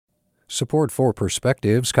Support for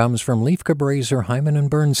Perspectives comes from Leif Cabraser, Hyman and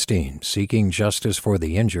Bernstein, seeking justice for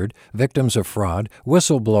the injured, victims of fraud,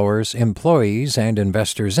 whistleblowers, employees, and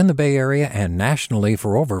investors in the Bay Area and nationally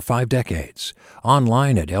for over 5 decades.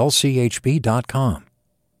 Online at lchb.com.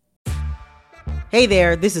 Hey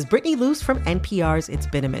there, this is Brittany Luce from NPR's It's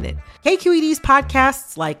Been a Minute. KQED's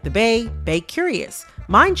podcasts like The Bay, Bay Curious,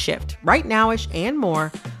 Mindshift, Right Nowish, and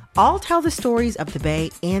more all tell the stories of the Bay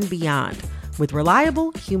and beyond with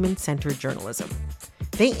reliable, human-centered journalism.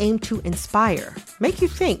 They aim to inspire, make you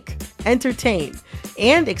think, entertain,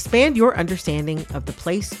 and expand your understanding of the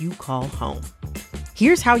place you call home.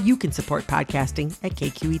 Here's how you can support podcasting at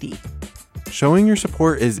KQED. Showing your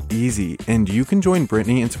support is easy, and you can join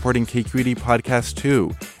Brittany in supporting KQED Podcast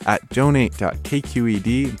too at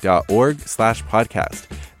donate.kqed.org/podcast.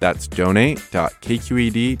 That's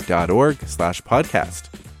donate.kqed.org/podcast.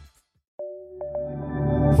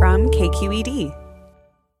 From KQED.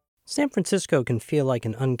 San Francisco can feel like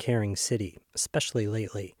an uncaring city, especially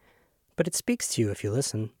lately, but it speaks to you if you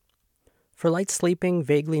listen. For light-sleeping,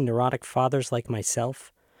 vaguely neurotic fathers like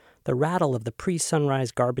myself, the rattle of the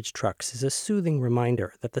pre-sunrise garbage trucks is a soothing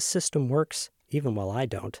reminder that the system works even while I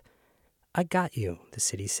don't. I got you, the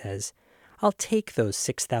city says. I'll take those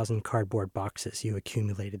 6,000 cardboard boxes you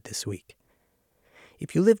accumulated this week.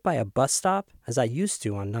 If you live by a bus stop, as I used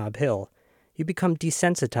to on Nob Hill, you become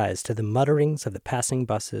desensitized to the mutterings of the passing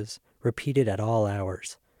buses, repeated at all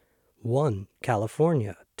hours. 1,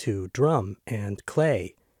 California, 2, Drum, and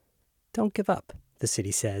Clay. Don't give up, the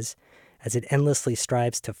city says, as it endlessly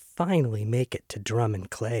strives to finally make it to Drum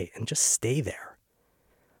and Clay and just stay there.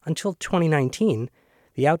 Until 2019,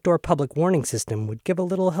 the outdoor public warning system would give a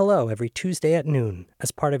little hello every Tuesday at noon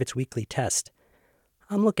as part of its weekly test.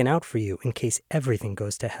 I'm looking out for you in case everything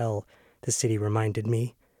goes to hell, the city reminded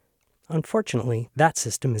me. Unfortunately, that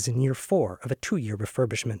system is in year 4 of a 2-year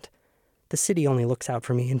refurbishment. The city only looks out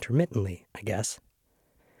for me intermittently, I guess.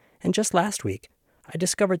 And just last week, I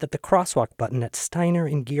discovered that the crosswalk button at Steiner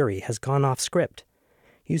and Geary has gone off script.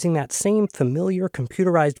 Using that same familiar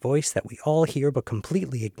computerized voice that we all hear but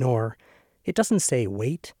completely ignore, it doesn't say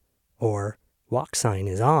wait or walk sign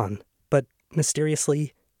is on, but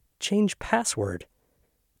mysteriously, change password.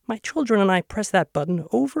 My children and I press that button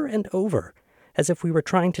over and over, as if we were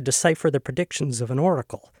trying to decipher the predictions of an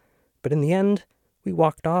oracle, but in the end, we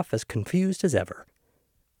walked off as confused as ever.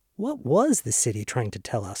 What was the city trying to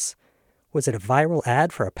tell us? Was it a viral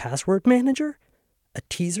ad for a password manager? A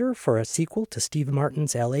teaser for a sequel to Steve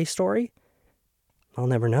Martin's LA story? I'll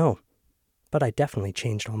never know, but I definitely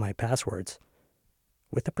changed all my passwords.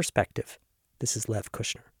 With a perspective, this is Lev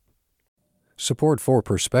Kushner. Support for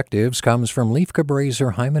Perspectives comes from Leif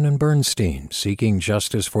Cabraser, Hyman and Bernstein, seeking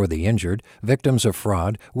justice for the injured, victims of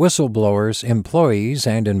fraud, whistleblowers, employees,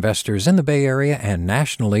 and investors in the Bay Area and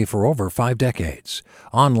nationally for over 5 decades.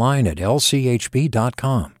 Online at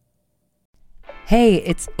lchb.com. Hey,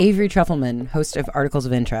 it's Avery Trufelman, host of Articles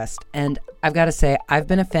of Interest, and I've got to say, I've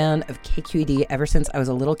been a fan of KQED ever since I was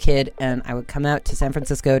a little kid, and I would come out to San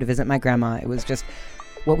Francisco to visit my grandma. It was just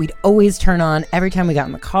what we'd always turn on every time we got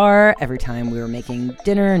in the car, every time we were making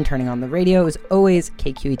dinner and turning on the radio. It was always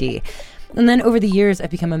KQED. And then over the years,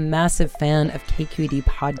 I've become a massive fan of KQED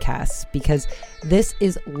podcasts because this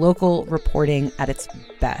is local reporting at its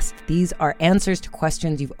best. These are answers to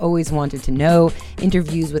questions you've always wanted to know,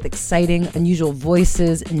 interviews with exciting, unusual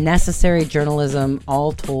voices, necessary journalism,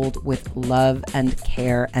 all told with love and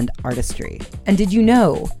care and artistry. And did you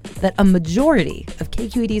know that a majority of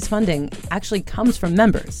KQED's funding actually comes from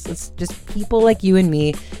members? It's just people like you and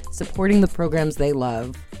me supporting the programs they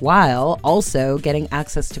love, while also getting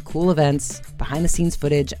access to cool events, behind-the-scenes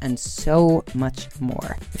footage, and so much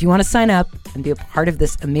more. If you want to sign up and be a part of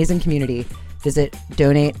this amazing community, visit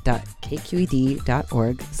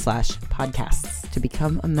donate.kqed.org/podcasts to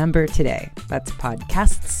become a member today. That's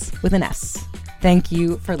podcasts with an S. Thank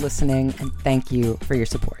you for listening, and thank you for your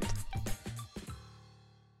support.